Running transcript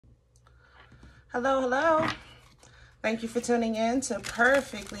Hello, hello. Thank you for tuning in to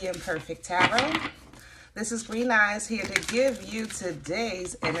Perfectly Imperfect Tarot. This is Green Eyes here to give you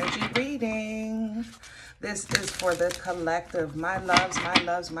today's energy reading. This is for the collective. My loves, my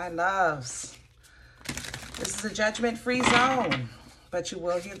loves, my loves. This is a judgment-free zone, but you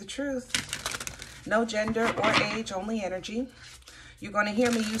will hear the truth. No gender or age, only energy. You're going to hear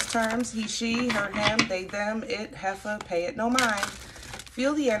me use terms he, she, her, him, they, them, it, heifer, pay it no mind.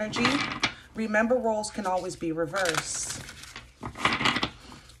 Feel the energy. Remember, roles can always be reversed.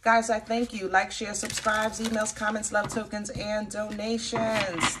 Guys, I thank you. Like, share, subscribes, emails, comments, love tokens, and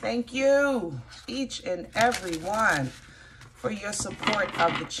donations. Thank you, each and every one, for your support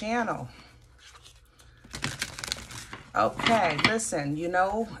of the channel. Okay, listen, you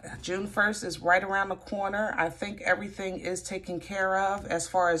know, June 1st is right around the corner. I think everything is taken care of as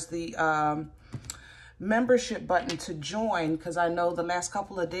far as the membership button to join, because I know the last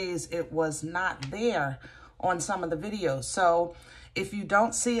couple of days it was not there on some of the videos. So if you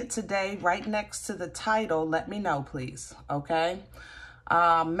don't see it today, right next to the title, let me know, please. Okay.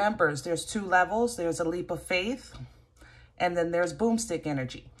 Members, there's 2 levels. There's a leap of faith, and then there's boomstick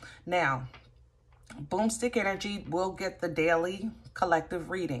energy. Now, boomstick energy will get the daily collective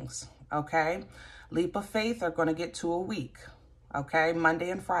readings. Okay. Leap of faith are going to get 2 a week. Okay.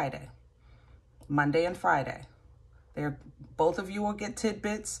 Monday and Friday. Monday and Friday. Both of you will get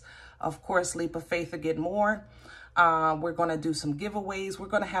tidbits. Of course, Leap of Faith will get more. We're going to do some giveaways. We're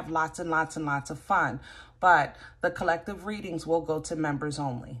going to have lots and lots and lots of fun. But the collective readings will go to members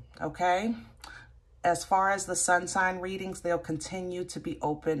only. Okay? As far as the sun sign readings, they'll continue to be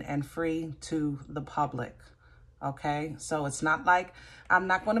open and free to the public. Okay? So it's not like I'm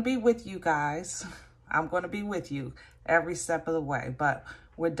not going to be with you guys. I'm going to be with you every step of the way. But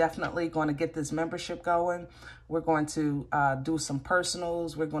we're definitely going to get this membership going. We're going to do some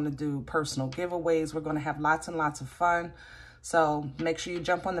personals. We're going to do personal giveaways. We're going to have lots and lots of fun. So make sure you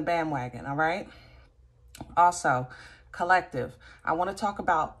jump on the bandwagon, all right? Also, collective, I want to talk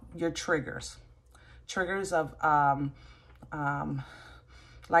about your triggers. Triggers of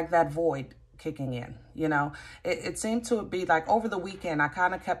like that void kicking in, you know. It seemed to be like over the weekend, I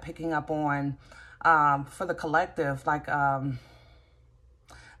kind of kept picking up on, for the collective, like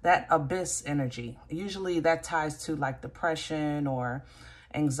that abyss energy. Usually that ties to like depression or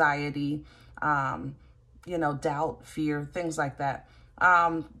anxiety, you know, doubt, fear, things like that.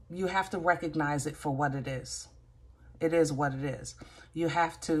 You have to recognize it for what it is. It is what it is. You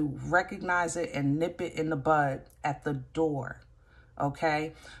have to recognize it and nip it in the bud at the door.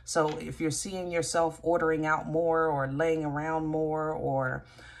 Okay. So if you're seeing yourself ordering out more or laying around more, or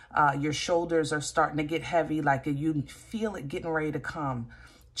your shoulders are starting to get heavy, like you feel it getting ready to come,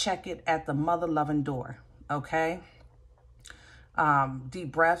 check it at the mother-loving door, okay?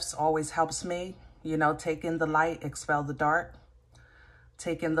 Deep breaths always helps me. You know, take in the light, expel the dark.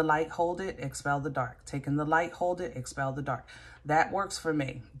 Take in the light, hold it, expel the dark. Take in the light, hold it, expel the dark. That works for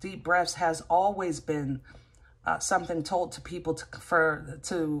me. Deep breaths has always been something told to people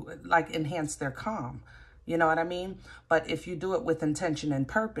to like enhance their calm. You know what I mean? But if you do it with intention and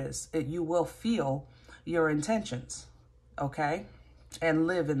purpose, you will feel your intentions, okay? And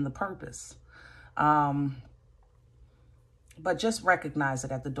live in the purpose. But just recognize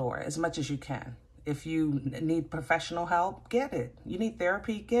it at the door as much as you can. If you need professional help, get it. You need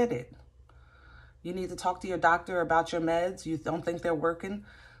therapy, get it. You need to talk to your doctor about your meds. You don't think they're working,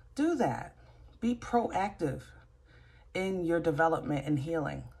 do that. Be proactive in your development and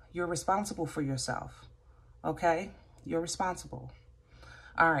healing. You're responsible for yourself, okay? You're responsible.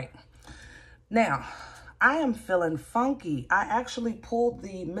 All right. Now, I am feeling funky. I actually pulled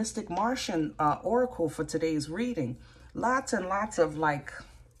the Mystic Martian Oracle for today's reading. Lots and lots of like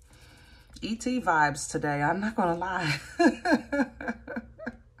ET vibes today. I'm not going to lie.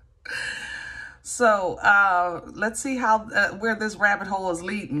 So let's see how where this rabbit hole is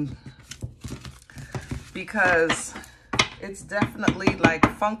leading, because it's definitely like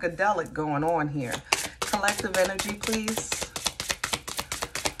funkadelic going on here. Collective energy, please.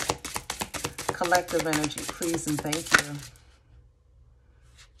 Collective energy, please and thank you.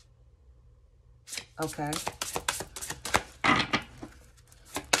 Okay.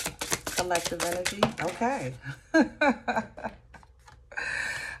 Collective energy, okay.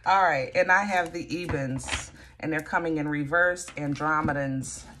 All right, and I have the Ebens, and they're coming in reverse,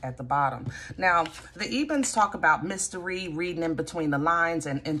 Andromedans at the bottom. Now, the Ebens talk about mystery, reading in between the lines,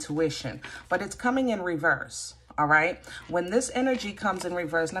 and intuition, but it's coming in reverse. All right. When this energy comes in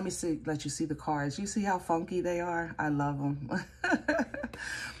reverse, let you see the cards. You see how funky they are? I love them.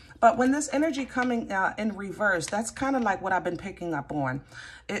 But when this energy coming in reverse, that's kind of like what I've been picking up on.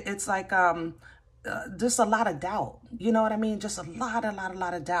 It's like just a lot of doubt. You know what I mean? Just a lot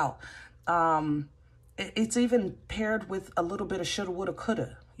of doubt. It's even paired with a little bit of shoulda, woulda,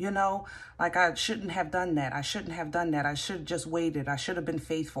 coulda. You know, like I shouldn't have done that. I shouldn't have done that. I should have just waited. I should have been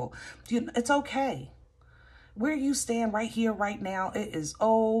faithful. It's okay. Where you stand right here, right now, it is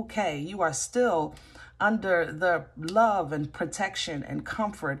okay. You are still under the love and protection and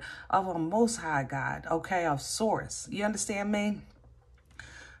comfort of a Most High God, okay, of Source. You understand me?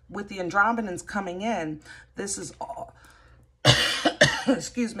 With the Andromedans coming in, this is all,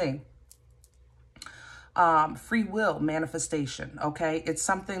 excuse me, free will manifestation, okay? It's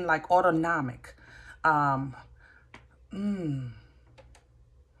something like autonomic.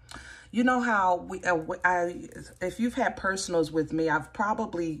 You know how if you've had personals with me, I've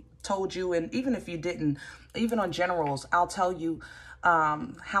probably told you, and even if you didn't, even on generals, I'll tell you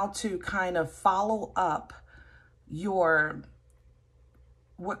how to kind of follow up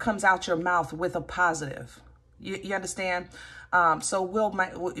what comes out your mouth with a positive. You understand? So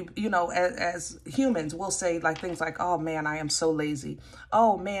you know, as humans, we'll say like things like, oh man, I am so lazy.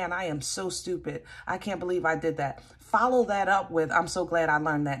 Oh man, I am so stupid. I can't believe I did that. Follow that up with, I'm so glad I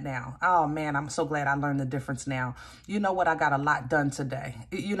learned that now. Oh man, I'm so glad I learned the difference now. You know what? I got a lot done today.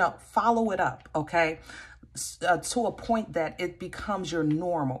 You know, follow it up, okay? To a point that it becomes your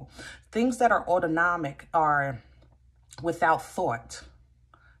normal. Things that are autonomic are without thought.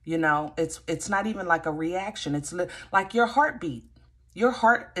 You know, it's not even like a reaction. It's like your heartbeat. Your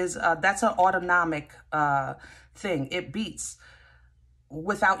heart is, that's an autonomic thing. It beats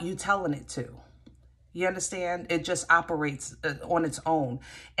without you telling it to. You understand? It just operates on its own.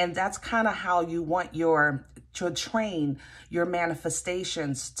 And that's kind of how you want to train your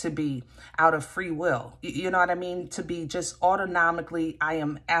manifestations to be out of free will. You know what I mean? To be just autonomically, I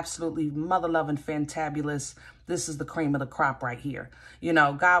am absolutely mother-loving, fantabulous. This is the cream of the crop right here. You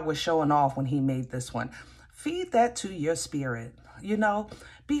know, God was showing off when he made this one. Feed that to your spirit. You know,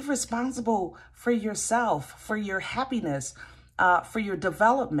 be responsible for yourself, for your happiness, for your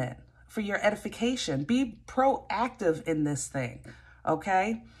development, for your edification. Be proactive in this thing,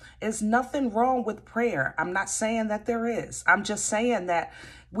 okay? There's nothing wrong with prayer. I'm not saying that there is. I'm just saying that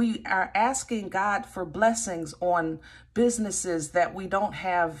we are asking God for blessings on businesses that we don't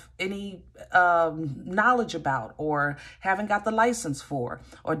have any knowledge about, or haven't got the license for,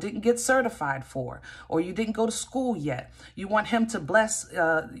 or didn't get certified for, or you didn't go to school yet. You want him to bless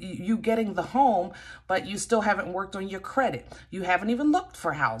you getting the home, but you still haven't worked on your credit. You haven't even looked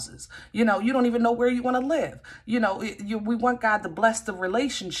for houses. You know, you don't even know where you want to live. You know, we want God to bless the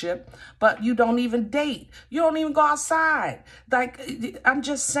relationship, but you don't even date. You don't even go outside. Like, I'm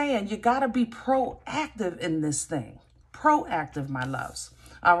just saying, you got to be proactive in this thing. Proactive, my loves.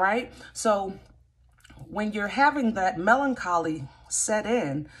 All right. So when you're having that melancholy set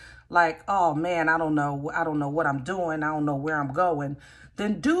in, like, oh man, I don't know what I'm doing. I don't know where I'm going.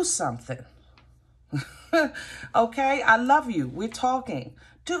 Then do something. Okay. I love you. We're talking.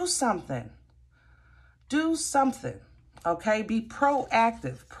 Do something. Do something. Okay. Be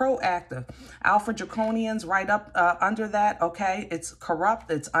proactive. Proactive. Alpha Draconians right up under that. Okay. It's corrupt.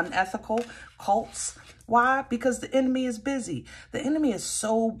 It's unethical. Cults. Why? Because the enemy is busy. The enemy is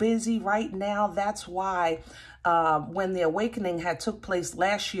so busy right now. That's why when the awakening had took place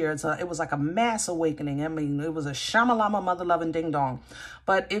last year, it was like a mass awakening. I mean, it was a shamalama mother-loving ding-dong.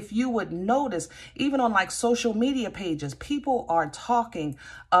 But if you would notice, even on like social media pages, people are talking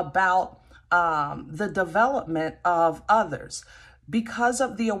about the development of others. Because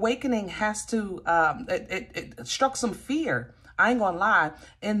of the awakening has to, it struck some fear, I ain't gonna lie,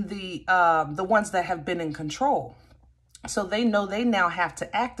 in the ones that have been in control. So they know they now have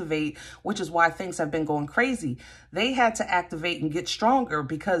to activate, which is why things have been going crazy. They had to activate and get stronger,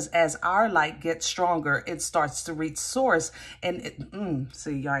 because as our light gets stronger, it starts to reach source. And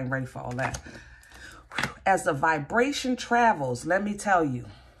see, y'all ain't ready for all that. As the vibration travels, let me tell you,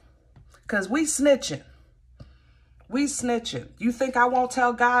 because we snitching. We snitching. You think I won't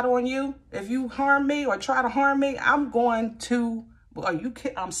tell God on you? If you harm me or try to harm me, I'm going to, are you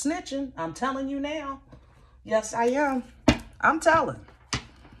kidding? I'm snitching. I'm telling you now. Yes, I am. I'm telling.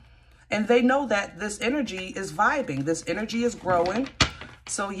 And they know that this energy is vibing. This energy is growing.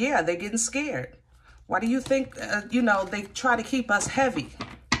 So yeah, they're getting scared. Why do you think, you know, they try to keep us heavy?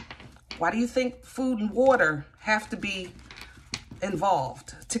 Why do you think food and water have to be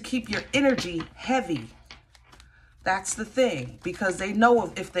involved? To keep your energy heavy. That's the thing, because they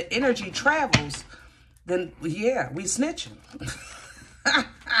know if the energy travels, then yeah, we snitching.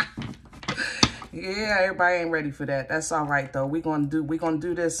 Yeah, everybody ain't ready for that. That's all right though. We're gonna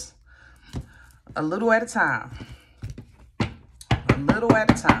do this a little at a time. A little at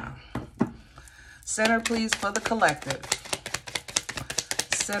a time. Center, please, for the collective.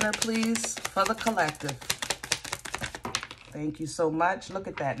 Center, please, for the collective. Thank you so much. Look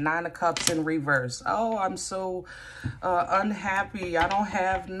at that. 9 of Cups in reverse. Oh, I'm so unhappy. I don't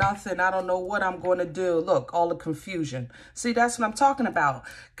have nothing. I don't know what I'm going to do. Look, all the confusion. See, that's what I'm talking about.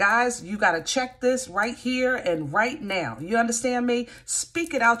 Guys, you got to check this right here and right now. You understand me?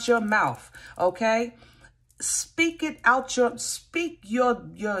 Speak it out your mouth, okay? Speak it out your, speak your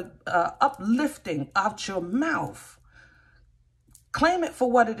uplifting out your mouth. Claim it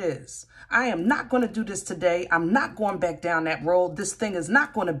for what it is. I am not going to do this today. I'm not going back down that road. This thing is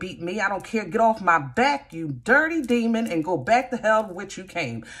not going to beat me. I don't care. Get off my back, you dirty demon, and go back to hell to which you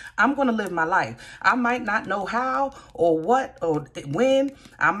came. I'm going to live my life. I might not know how or what or when.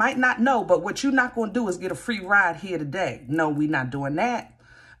 I might not know, but what you're not going to do is get a free ride here today. No, we're not doing that.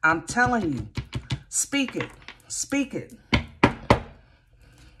 I'm telling you. Speak it. Speak it.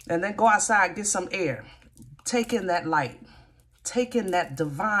 And then go outside, get some air. Take in that light. Take in that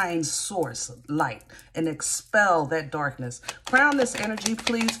divine source light and expel that darkness. Crown this energy,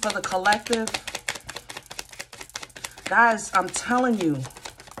 please, for the collective. Guys, I'm telling you,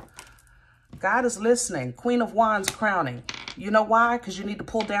 God is listening. Queen of Wands crowning. You know why? Because you need to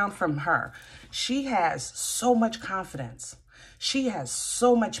pull down from her. She has so much confidence. She has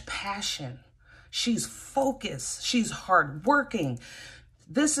so much passion. She's focused. She's hardworking.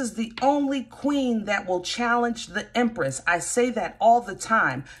 This is the only queen that will challenge the Empress. I say that all the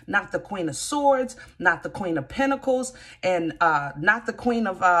time. Not the Queen of Swords, not the Queen of Pentacles, and not the Queen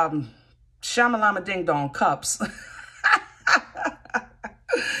of Shamalama Ding Dong Cups.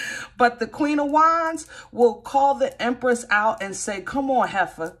 But the Queen of Wands will call the Empress out and say, come on,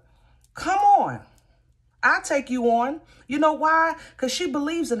 heifer. Come on. I'll take you on. You know why? Because she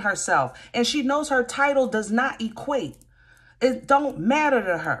believes in herself. And she knows her title does not equate. It don't matter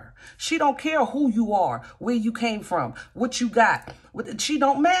to her. She don't care who you are, where you came from, what you got. She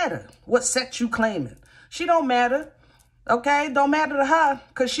don't matter what sex you claiming. She don't matter. Okay? Don't matter to her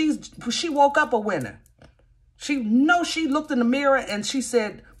because she woke up a winner. She knows she looked in the mirror and she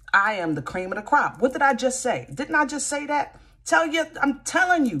said, I am the cream of the crop. What did I just say? Didn't I just say that? I'm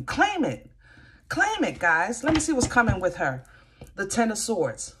telling you, claim it. Claim it, guys. Let me see what's coming with her. The 10 of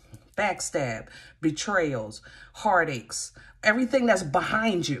Swords, backstab, betrayals, heartaches, everything that's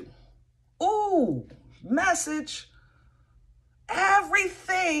behind you. Ooh, message.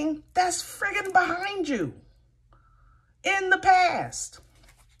 Everything that's friggin' behind you in the past.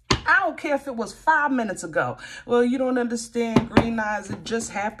 I don't care if it was 5 minutes ago. Well, you don't understand, Green Eyes. It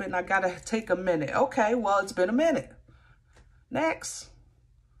just happened. I got to take a minute. Okay, well, it's been a minute. Next.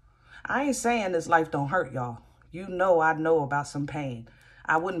 I ain't saying this life don't hurt, y'all. You know I know about some pain.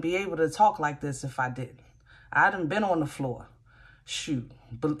 I wouldn't be able to talk like this if I didn't. I done been on the floor. Shoot.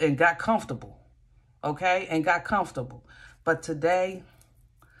 And got comfortable. Okay? And got comfortable. But today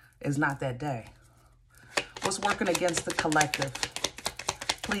is not that day. What's working against the collective?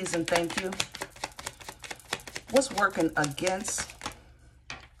 Please and thank you. What's working against?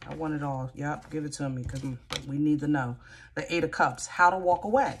 I want it all. Yep, give it to me because we need to know. The 8 of Cups. How to walk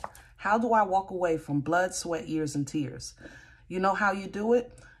away. How do I walk away from blood, sweat, years, and tears? You know how you do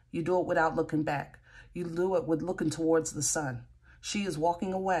it? You do it without looking back. You do it with looking towards the sun. She is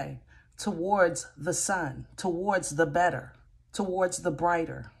walking away towards the sun, towards the better, towards the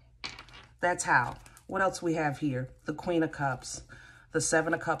brighter. That's how. What else we have here? The Queen of Cups. The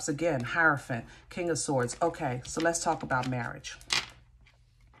 7 of Cups again. Hierophant. King of Swords. Okay, so let's talk about marriage.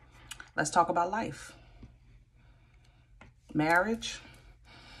 Let's talk about life. Marriage.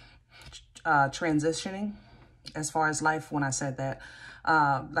 Transitioning. As far as life, when I said that.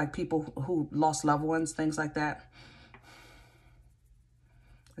 Like people who lost loved ones, things like that.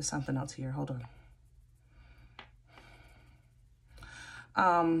 There's something else here. Hold on.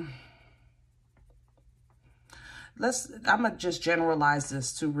 I'm going to just generalize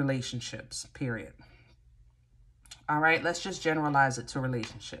this to relationships, period. All right, let's just generalize it to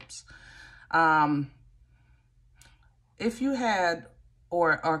relationships. If you had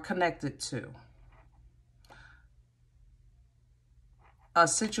or are connected to a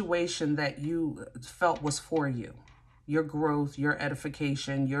situation that you felt was for you, your growth, your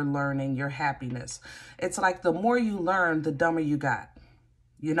edification, your learning, your happiness. It's like the more you learn, the dumber you got.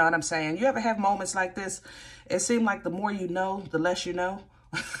 You know what I'm saying? You ever have moments like this? It seemed like the more you know, the less you know.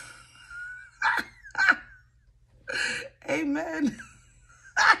 Amen.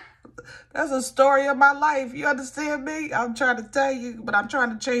 That's a story of my life. You understand me? I'm trying to tell you, but I'm trying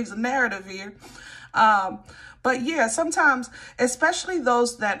to change the narrative here. But yeah, sometimes, especially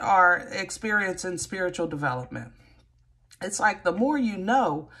those that are experiencing spiritual development, it's like the more you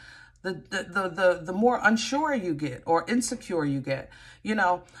know, The more unsure you get or insecure you get. You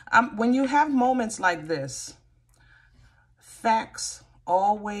know, when you have moments like this, facts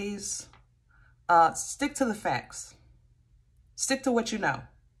always, stick to the facts. Stick to what you know,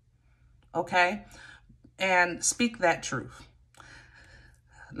 okay? And speak that truth.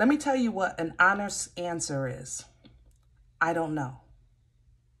 Let me tell you what an honest answer is. I don't know.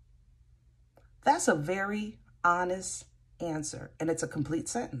 That's a very honest answer, and it's a complete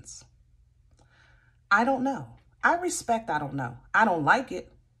sentence. I don't know. I respect I don't know. I don't like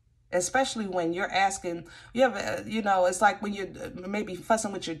it, especially when you're asking, you know, it's like when you're maybe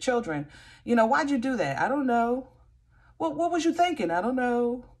fussing with your children, you know, why'd you do that? I don't know. Well, what was you thinking? I don't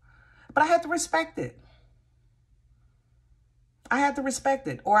know. But I have to respect it. I have to respect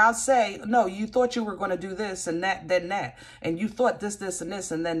it. Or I'll say, no, you thought you were going to do this and that, then that. And you thought this, and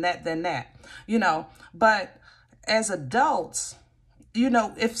this, and then that, then that. You know, but as adults, you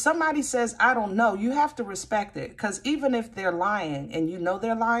know, if somebody says, I don't know, you have to respect it. Because even if they're lying and you know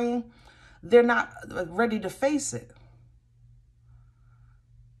they're lying, they're not ready to face it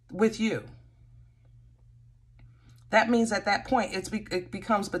with you. That means at that point, it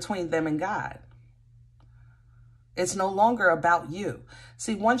becomes between them and God. It's no longer about you.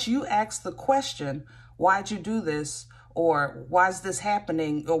 See, once you ask the question, why'd you do this? Or why is this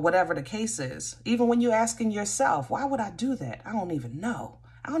happening? Or whatever the case is. Even when you're asking yourself, why would I do that? I don't even know.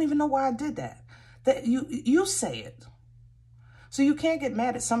 I don't even know why I did that. That you say it. So you can't get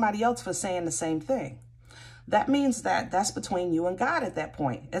mad at somebody else for saying the same thing. That means that that's between you and God at that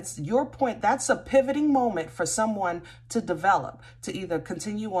point. It's your point. That's a pivoting moment for someone to develop, to either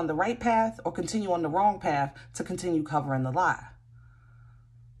continue on the right path or continue on the wrong path to continue covering the lie.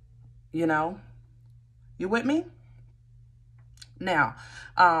 You know? You with me? Now,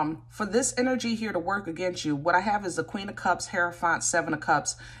 for this energy here to work against you, what I have is the Queen of Cups, Hierophant, Seven of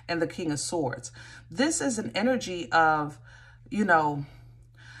Cups, and the King of Swords. This is an energy of, you know,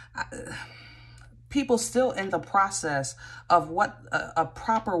 people still in the process of what a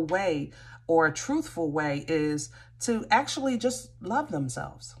proper way or a truthful way is to actually just love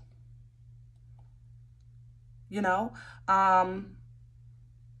themselves. You know,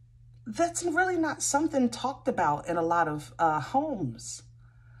 that's really not something talked about in a lot of homes.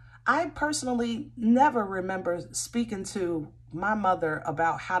 I personally never remember speaking to my mother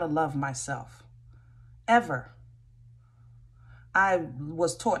about how to love myself, ever. I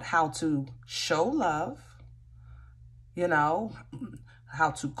was taught how to show love, you know,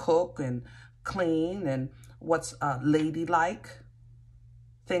 how to cook and clean and what's ladylike,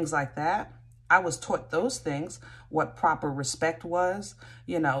 things like that. I was taught those things, what proper respect was,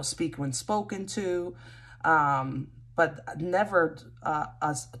 you know, speak when spoken to, but never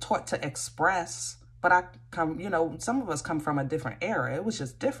taught to express. But I come, you know, some of us come from a different era. It was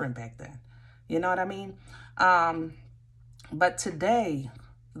just different back then. You know what I mean? But today,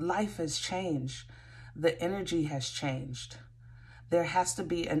 life has changed. The energy has changed. There has to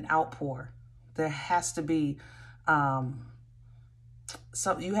be an outpour. There has to be,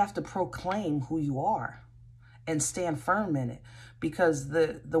 so you have to proclaim who you are and stand firm in it, because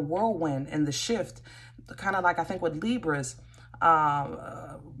the whirlwind and the shift, kind of like I think with Libras,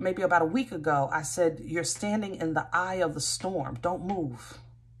 maybe about a week ago, I said, you're standing in the eye of the storm. Don't move.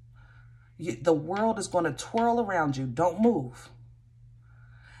 The world is going to twirl around you. Don't move.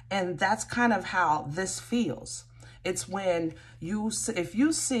 And that's kind of how this feels. It's when if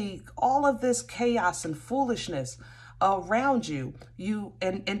you see all of this chaos and foolishness around you,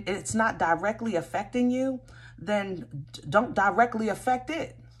 and it's not directly affecting you, then don't directly affect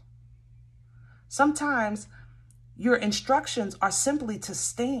it. Sometimes your instructions are simply to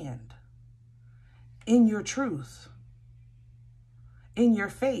stand in your truth, in your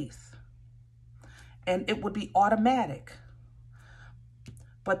faith. And it would be automatic.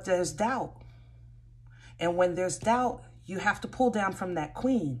 But there's doubt. And when there's doubt, you have to pull down from that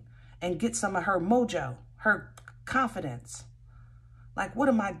queen and get some of her mojo, her confidence. Like, what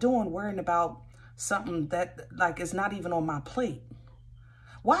am I doing worrying about something that, like, is not even on my plate?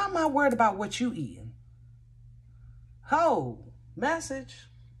 Why am I worried about what you eating? Message.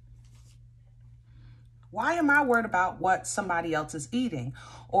 Why am I worried about what somebody else is eating?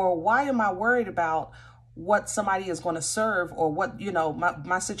 Or why am I worried about what somebody is going to serve, or what, you know,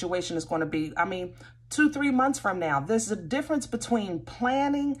 my situation is going to be? I mean, 2-3 months from now, there's a difference between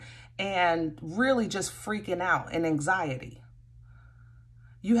planning and really just freaking out and anxiety.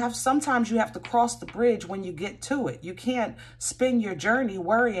 Sometimes you have to cross the bridge when you get to it. You can't spend your journey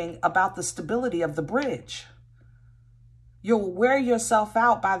worrying about the stability of the bridge. You'll wear yourself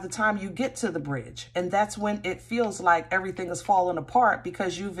out by the time you get to the bridge. And that's when it feels like everything is falling apart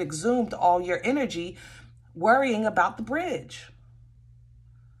because you've exhumed all your energy worrying about the bridge.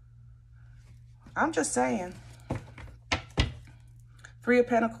 I'm just saying. Three of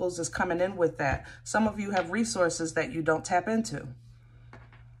Pentacles is coming in with that. Some of you have resources that you don't tap into.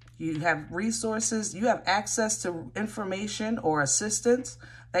 You have resources, you have access to information or assistance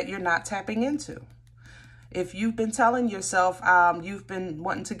that you're not tapping into. If you've been telling yourself you've been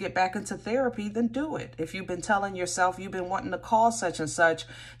wanting to get back into therapy, then do it. If you've been telling yourself you've been wanting to call such and such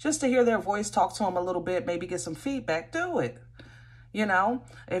just to hear their voice, talk to them a little bit, maybe get some feedback, do it. You know,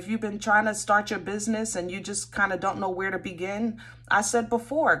 if you've been trying to start your business and you just kind of don't know where to begin, I said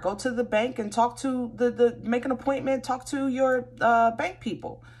before, go to the bank and talk to make an appointment, talk to your bank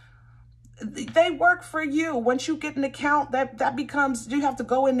people. They work for you. Once you get an account, that becomes, you have to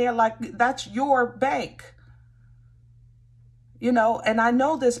go in there like that's your bank. You know, and I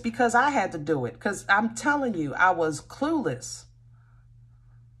know this because I had to do it, because I'm telling you, I was clueless.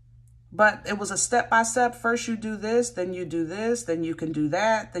 But it was a step-by-step. First you do this, then you do this, then you can do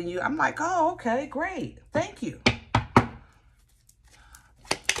that. I'm like, oh, okay, great. Thank you.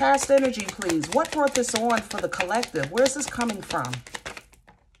 Past energy, please. What brought this on for the collective? Where's this coming from?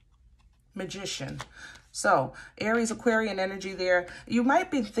 Magician. So, Aries, Aquarian energy there. You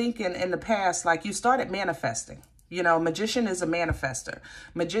might be thinking in the past, like you started manifesting. You know, magician is a manifester.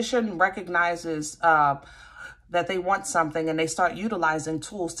 Magician recognizes that they want something and they start utilizing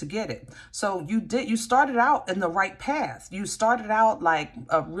tools to get it. So you started out in the right path. You started out like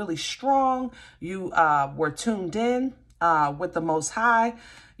really strong. You were tuned in with the Most High.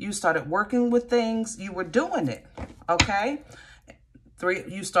 You started working with things. You were doing it, okay?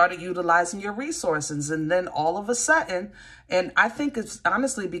 You started utilizing your resources, and then all of a sudden, and I think it's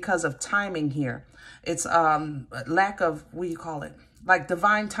honestly because of timing here. It's lack of, what do you call it? Like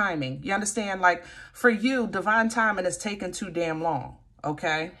divine timing. You understand? Like for you, divine timing is taking too damn long.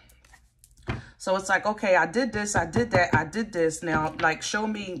 Okay. So it's like, okay, I did this, I did that, I did this. Now, like, show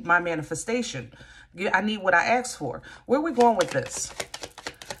me my manifestation. I need what I asked for. Where are we going with this?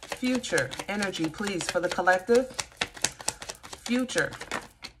 Future energy, please, for the collective. Future.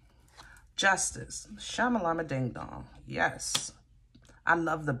 Justice. Shamalama ding dong. Yes. I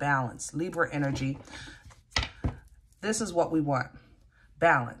love the balance. Libra energy. This is what we want.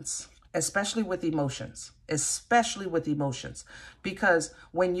 Balance. Especially with emotions. Especially with emotions. Because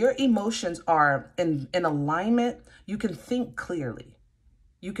when your emotions are in alignment, you can think clearly.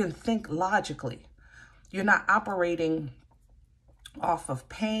 You can think logically. You're not operating off of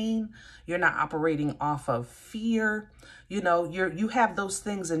pain. You're not operating off of fear. You know, you have those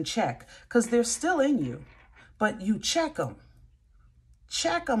things in check because they're still in you, but you check them.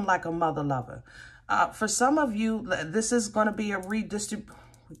 Check them like a mother lover. For some of you, this is going to be a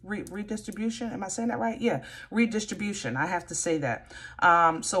redistribution. Am I saying that right? Yeah, redistribution. I have to say that.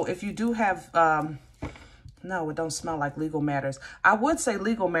 So if you do have, no, it don't smell like legal matters. I would say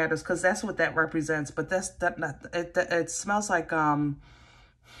legal matters because that's what that represents, but it smells like,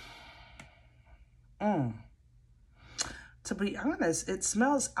 to be honest, it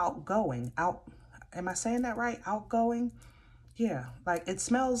smells outgoing. Am I saying that right? Outgoing? Yeah, like it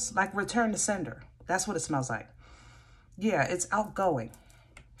smells like return to sender. That's what it smells like. Yeah, it's outgoing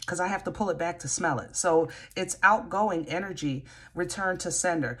because I have to pull it back to smell it. So it's outgoing energy, return to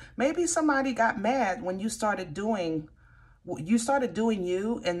sender. Maybe somebody got mad when you started doing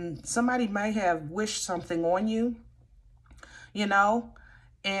you, and somebody may have wished something on you, you know,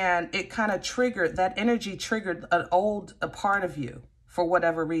 and it kind of triggered, that energy triggered a part of you for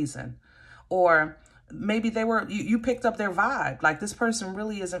whatever reason. Or maybe you picked up their vibe. Like, this person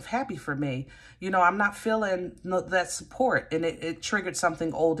really isn't happy for me. You know, I'm not feeling that support, and it triggered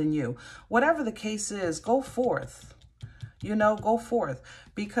something old in you. Whatever the case is, go forth. You know, go forth,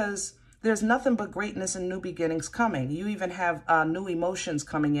 because there's nothing but greatness and new beginnings coming. You even have new emotions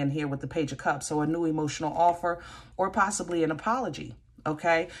coming in here with the Page of Cups. So a new emotional offer or possibly an apology.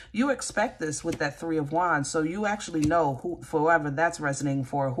 Okay, you expect this with that Three of Wands, so you actually know whoever that's resonating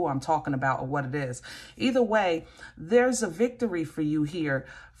for, who I'm talking about, or what it is. Either way, there's a victory for you here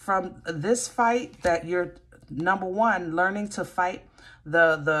from this fight, that you're, number one, learning to fight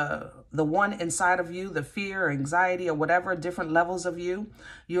the one inside of you, the fear or anxiety or whatever, different levels of you.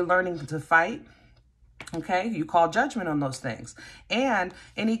 You're learning to fight. Okay, you call judgment on those things. And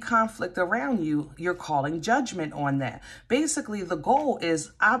any conflict around you, you're calling judgment on that. Basically, the goal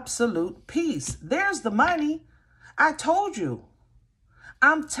is absolute peace. There's the money. I told you.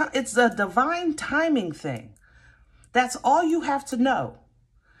 It's a divine timing thing. That's all you have to know.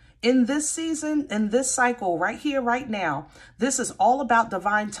 In this season, in this cycle, right here, right now, this is all about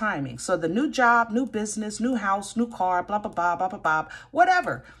divine timing. So the new job, new business, new house, new car, blah, blah, blah, blah, blah, blah,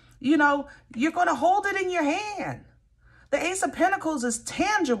 whatever. You know, you're going to hold it in your hand. The Ace of Pentacles is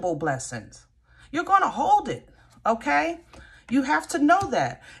tangible blessings. You're going to hold it, okay? You have to know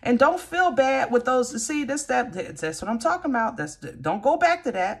that. And don't feel bad with those. See, that's what I'm talking about. Don't go back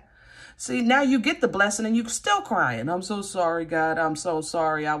to that. See, now you get the blessing and you're still crying. I'm so sorry, God. I'm so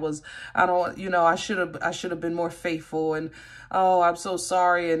sorry. I should have been more faithful. And, oh, I'm so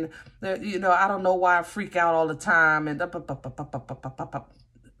sorry. And, I don't know why I freak out all the time. And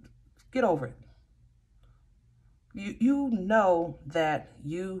get over it. You know that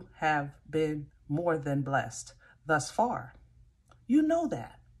you have been more than blessed thus far. You know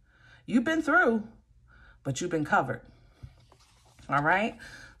that. You've been through, but you've been covered. All right?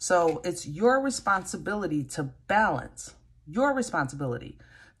 So it's your responsibility to balance. Your responsibility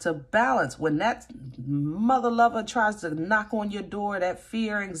to balance when that mother lover tries to knock on your door, that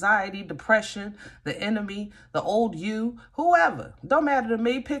fear, anxiety, depression, the enemy, the old you, whoever. Don't matter to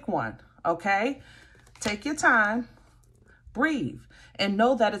me. Pick one. Okay? Take your time, breathe, and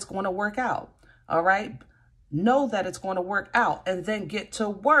know that it's going to work out. All right? Know that it's going to work out, and then get to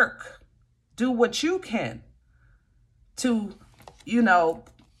work. Do what you can to,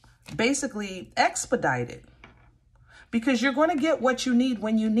 basically expedite it, because you're going to get what you need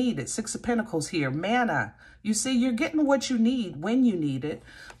when you need it. Six of Pentacles here, manna. You see, you're getting what you need when you need it,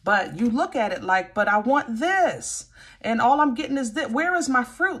 but you look at it like, but I want this, and all I'm getting is this. Where is my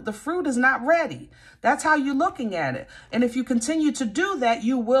fruit? The fruit is not ready. That's how you're looking at it. And if you continue to do that,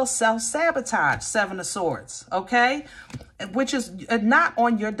 you will self-sabotage. Seven of Swords, okay? Which is not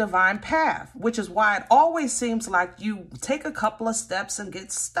on your divine path, which is why it always seems like you take a couple of steps and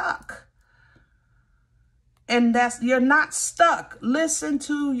get stuck. And you're not stuck. Listen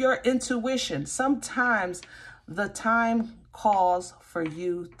to your intuition. Sometimes the time calls for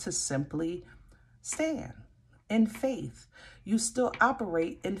you to simply stand in faith. You still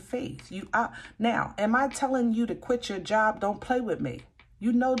operate in faith. Now, am I telling you to quit your job? Don't play with me.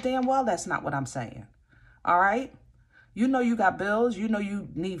 You know damn well that's not what I'm saying. All right? You know you got bills. You know you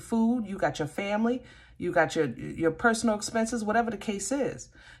need food. You got your family. You got your personal expenses, whatever the case is.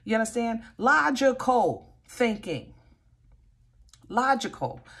 You understand? Logical thinking.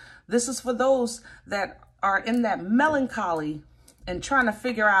 Logical. This is for those that are in that melancholy and trying to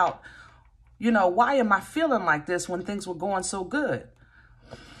figure out, why am I feeling like this when things were going so good?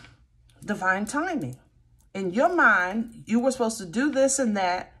 Divine timing. In your mind, you were supposed to do this and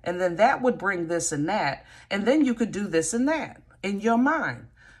that, and then that would bring this and that, and then you could do this and that in your mind.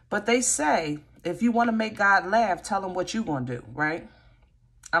 But they say, if you want to make God laugh, tell him what you're going to do, right?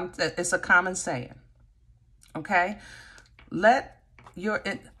 It's a common saying, okay?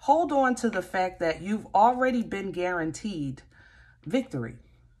 Hold on to the fact that you've already been guaranteed victory.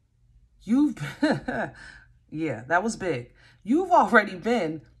 Yeah, that was big. You've already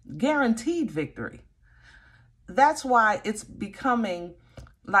been guaranteed victory. That's why it's becoming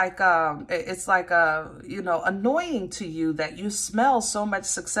like, annoying to you that you smell so much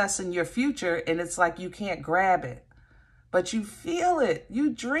success in your future, and it's like you can't grab it. But you feel it.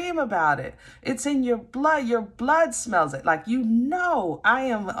 You dream about it. It's in your blood. Your blood smells it. Like, I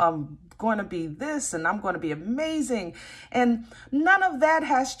am going to be this, and I'm going to be amazing. And none of that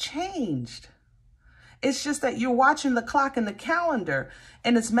has changed. It's just that you're watching the clock and the calendar,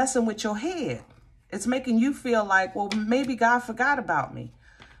 and it's messing with your head. It's making you feel like, well, maybe God forgot about me,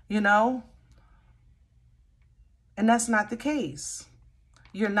 And that's not the case.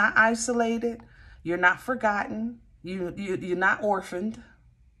 You're not isolated. You're not forgotten. You're not orphaned,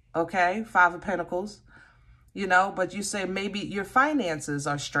 okay? Five of Pentacles, but you say maybe your finances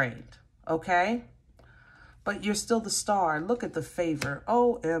are strained, okay? But you're still the star. Look at the favor.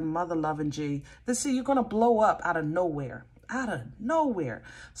 O-M, mother loving G. You're going to blow up out of nowhere. Out of nowhere.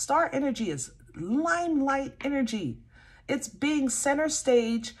 Star energy is limelight energy. It's being center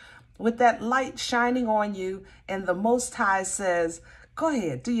stage with that light shining on you, and the Most High says, go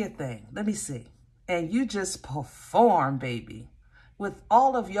ahead, do your thing. Let me see. And you just perform, baby, with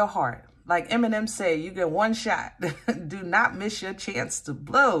all of your heart. Like Eminem say, you get one shot. Do not miss your chance to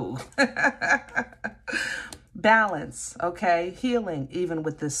blow. Balance, okay? Healing, even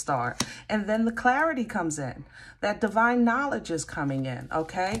with this star. And then the clarity comes in. That divine knowledge is coming in,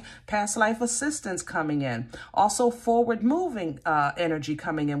 okay? Past life assistance coming in. Also forward-moving energy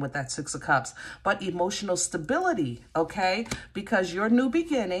coming in with that Six of Cups. But emotional stability, okay? Because your new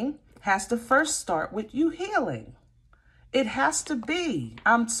beginning has to first start with you healing. It has to be.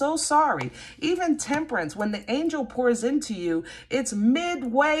 I'm so sorry. Even Temperance, when the angel pours into you, it's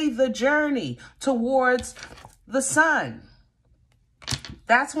midway the journey towards the sun.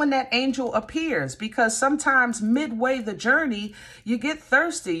 That's when that angel appears, because sometimes midway the journey, you get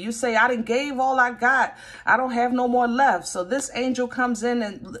thirsty. You say, I done gave all I got. I don't have no more left. So this angel comes in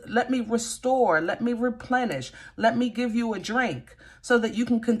and let me restore, let me replenish, let me give you a drink so that you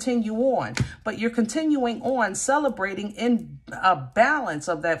can continue on. But you're continuing on celebrating in a balance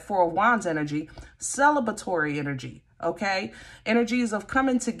of that Four of Wands energy, celebratory energy. Okay, energies of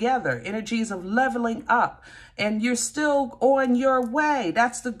coming together, energies of leveling up, and you're still on your way.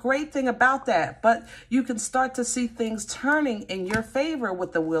 That's the great thing about that. But you can start to see things turning in your favor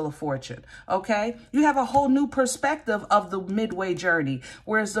with the Wheel of Fortune. Okay, you have a whole new perspective of the midway journey.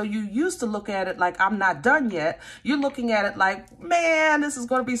 Whereas though you used to look at it like, I'm not done yet, you're looking at it like, man, this is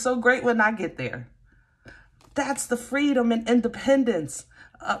going to be so great when I get there. That's the freedom and independence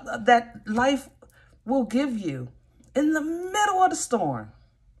that life will give you. In the middle of the storm.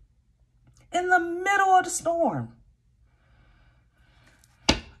 In the middle of the storm.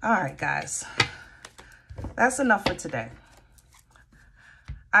 All right, guys. That's enough for today.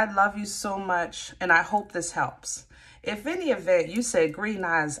 I love you so much, and I hope this helps. If in the event you say, Green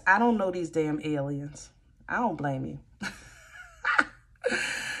Eyes, I don't know these damn aliens, I don't blame you.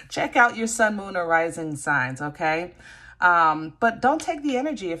 Check out your sun, moon, or rising signs, okay? But don't take the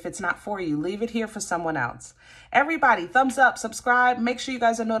energy if it's not for you. Leave it here for someone else. Everybody, thumbs up, subscribe. Make sure you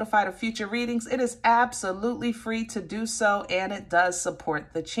guys are notified of future readings. It is absolutely free to do so, and it does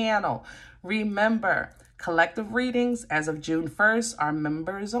support the channel. Remember, collective readings as of June 1st are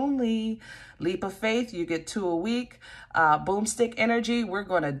members only. Leap of Faith, you get 2 a week. Boomstick energy, we're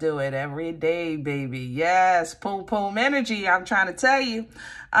going to do it every day, baby. Yes, boom, boom energy, I'm trying to tell you.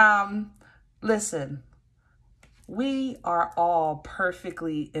 Listen. We are all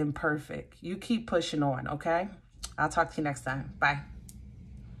perfectly imperfect. You keep pushing on, okay? I'll talk to you next time. Bye.